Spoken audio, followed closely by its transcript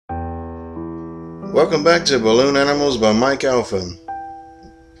Welcome back to Balloon Animals by Mike Alpha.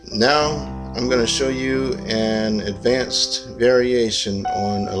 Now I'm going to show you an advanced variation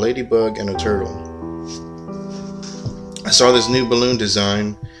on a ladybug and a turtle. I saw this new balloon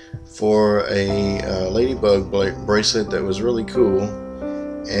design for a ladybug bracelet that was really cool,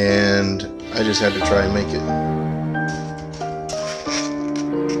 and I just had to try and make it.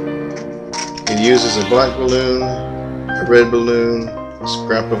 It uses a black balloon, a red balloon, a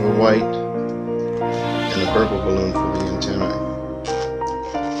scrap of a white, and a purple balloon for the antenna.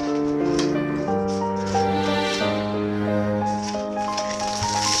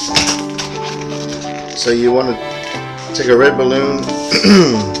 So you want to take a red balloon,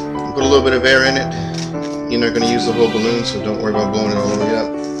 put a little bit of air in it. You're not going to use the whole balloon, so don't worry about blowing it all the way up.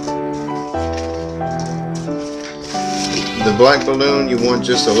 The black balloon, you want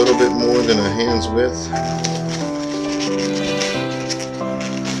just a little bit more than a hand's width.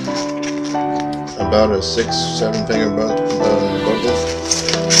 About a 6-7 finger bubble,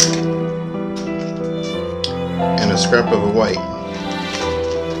 and a scrap of a white.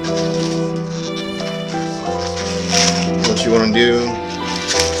 What you want to do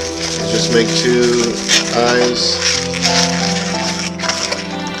is just make 2 eyes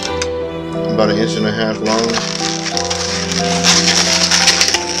about 1.5 inches long.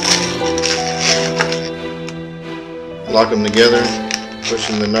 Lock them together,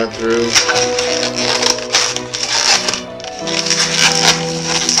 pushing the nut through.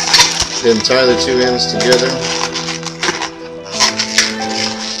 Then tie the 2 ends together.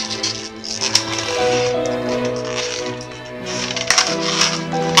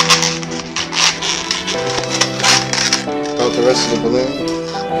 Out the rest of the balloon.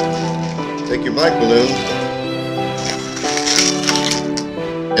 Take your black balloon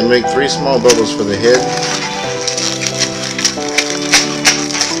and make 3 small bubbles for the head.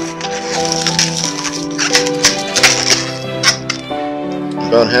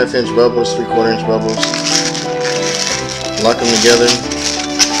 About 1/2 inch bubbles, 3/4 inch bubbles. Lock them together.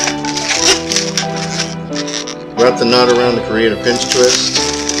 Wrap the knot around to create a pinch twist.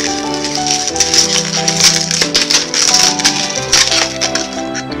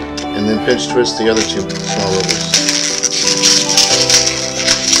 And then pinch twist the other 2 small bubbles.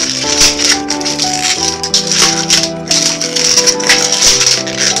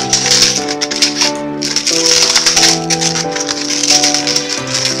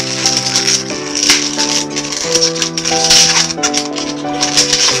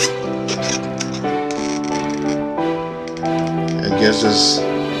 Gives us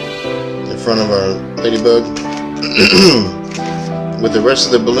the front of our ladybug. With the rest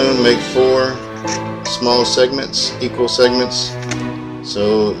of the balloon, make 4 small segments, equal segments.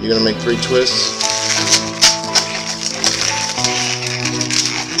 So you're going to make 3 twists.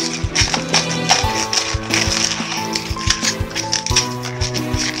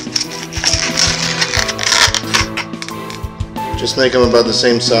 Just make them about the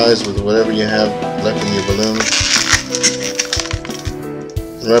same size with whatever you have left in your balloon.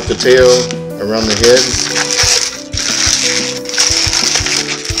 Wrap the tail around the head.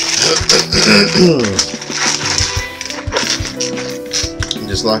 And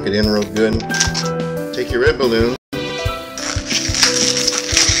just lock it in real good. Take your red balloon,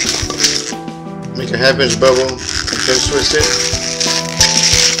 make a 1/2 inch bubble, and pinch twist it.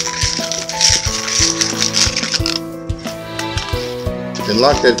 Then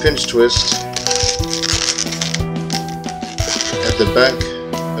lock that pinch twist at the back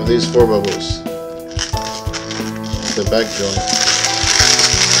of these 4 bubbles, the back joint.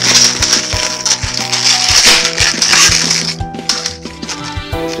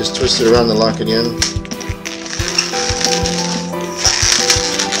 Just twist it around to lock it in.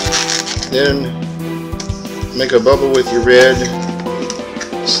 Then make a bubble with your red,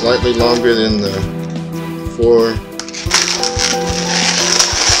 slightly longer than the 4,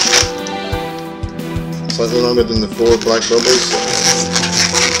 slightly longer than the 4 black bubbles.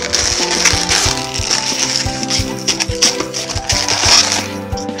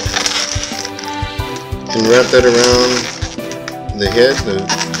 And wrap that around the head, the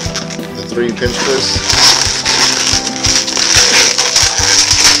 3 pinch twists.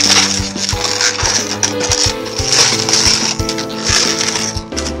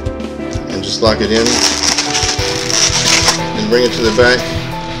 And just lock it in. And bring it to the back.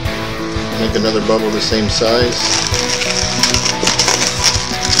 Make another bubble the same size.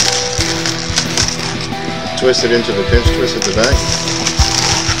 Twist it into the pinch twist at the back.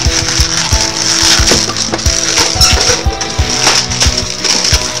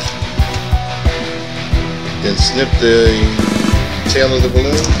 Then snip the tail of the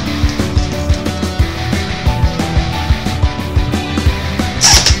balloon.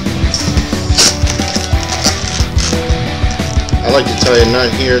 I like to tie a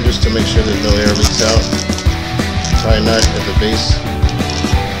knot here just to make sure there's no air leaks out. Tie a knot at the base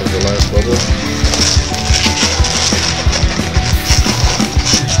of the last bubble.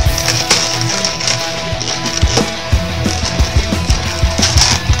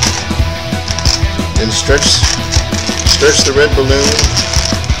 Then stretch the red balloon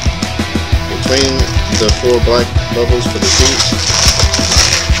between the 4 black bubbles for the feet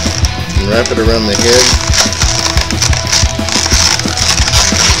and wrap it around the head.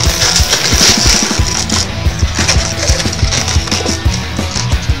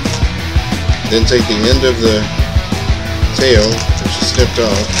 Then take the end of the tail, which is snipped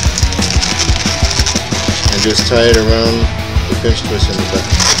off, and just tie it around the pinch twist in the back.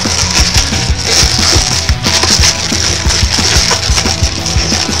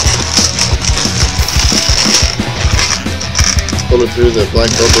 Pull it through the black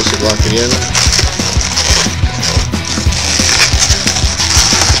bubbles to lock it in,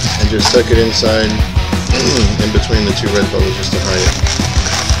 and just tuck it inside in between the 2 red bubbles just to hide it.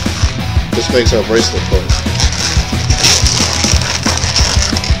 This makes our bracelet part.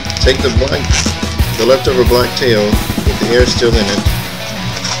 Take the leftover black tail with the air still in it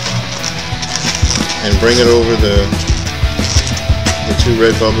and bring it over the 2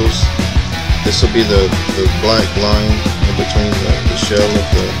 red bubbles. This will be the black line in between the shell of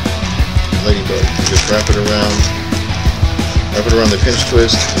the ladybug. Just wrap it around the pinch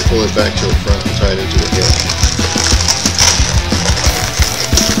twist and pull it back to the front and tie it into the head.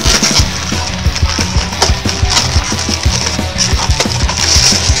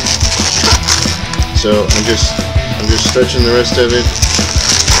 So I'm just stretching the rest of it.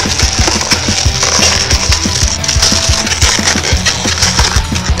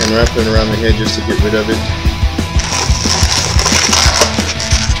 And wrapping around the head just to get rid of it.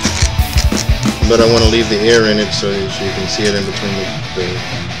 But I want to leave the air in it so you can see it in between the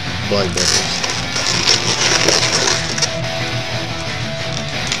black bubbles.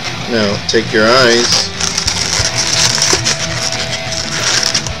 Now take your eyes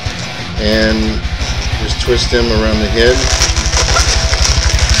and just twist them around the head.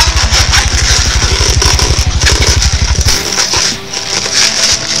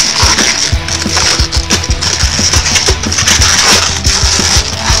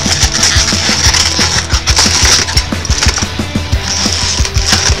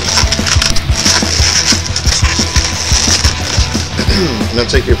 Now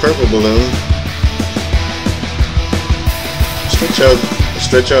take your purple balloon, stretch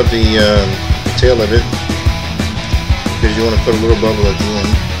out the tail of it, because you want to put a little bubble at the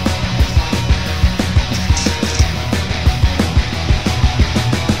end.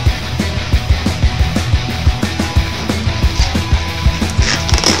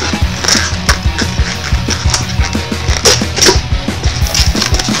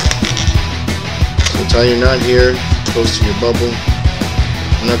 So tie your knot here, close to your bubble.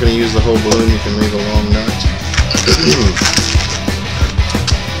 I'm not going to use the whole balloon, you can leave a long knot.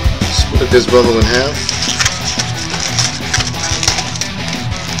 Split this bubble in half.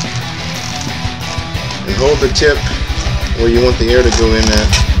 And hold the tip where you want the air to go in at.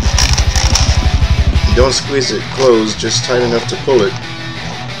 Don't squeeze it closed, just tight enough to pull it.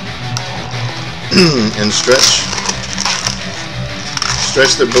 And stretch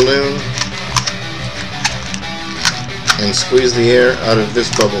the balloon and squeeze the air out of this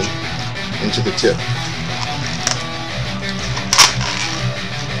bubble into the tip.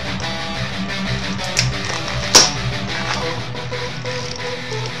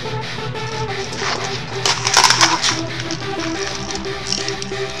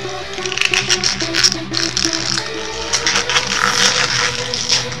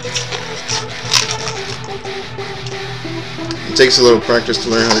 It takes a little practice to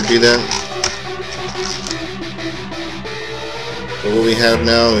learn how to do that. But what we have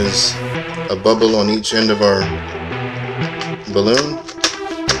now is a bubble on each end of our balloon.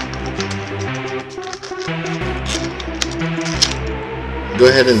 Go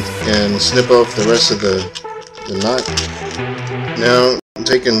ahead and snip off the rest of the knot. Now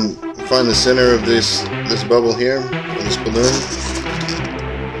take and find the center of this bubble here, or this balloon,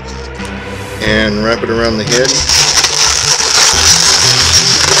 and wrap it around the head.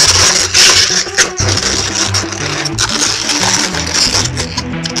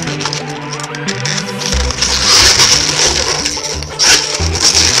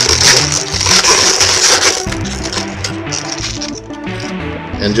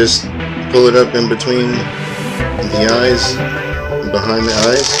 And just pull it up in between the eyes, behind the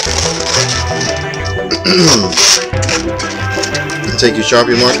eyes. Take your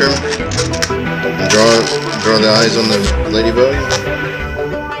Sharpie marker and Draw the eyes on the ladybug.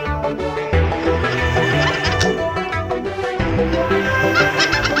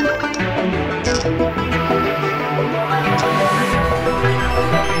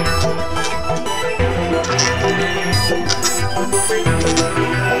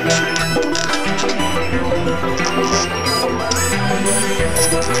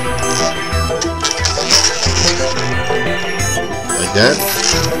 Like that.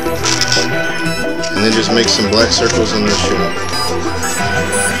 And then just make some black circles on the shell.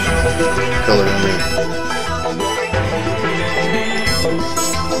 Color on there.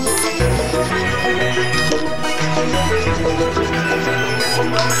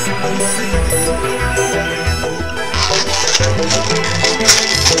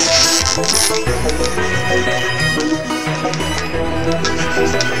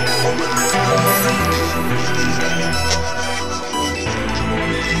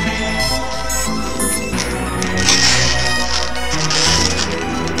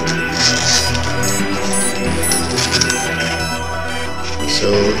 So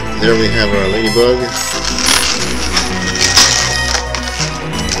there we have our ladybug.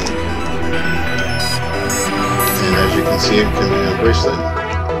 And as you can see, it can be a bracelet.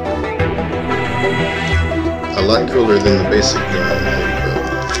 A lot cooler than the basic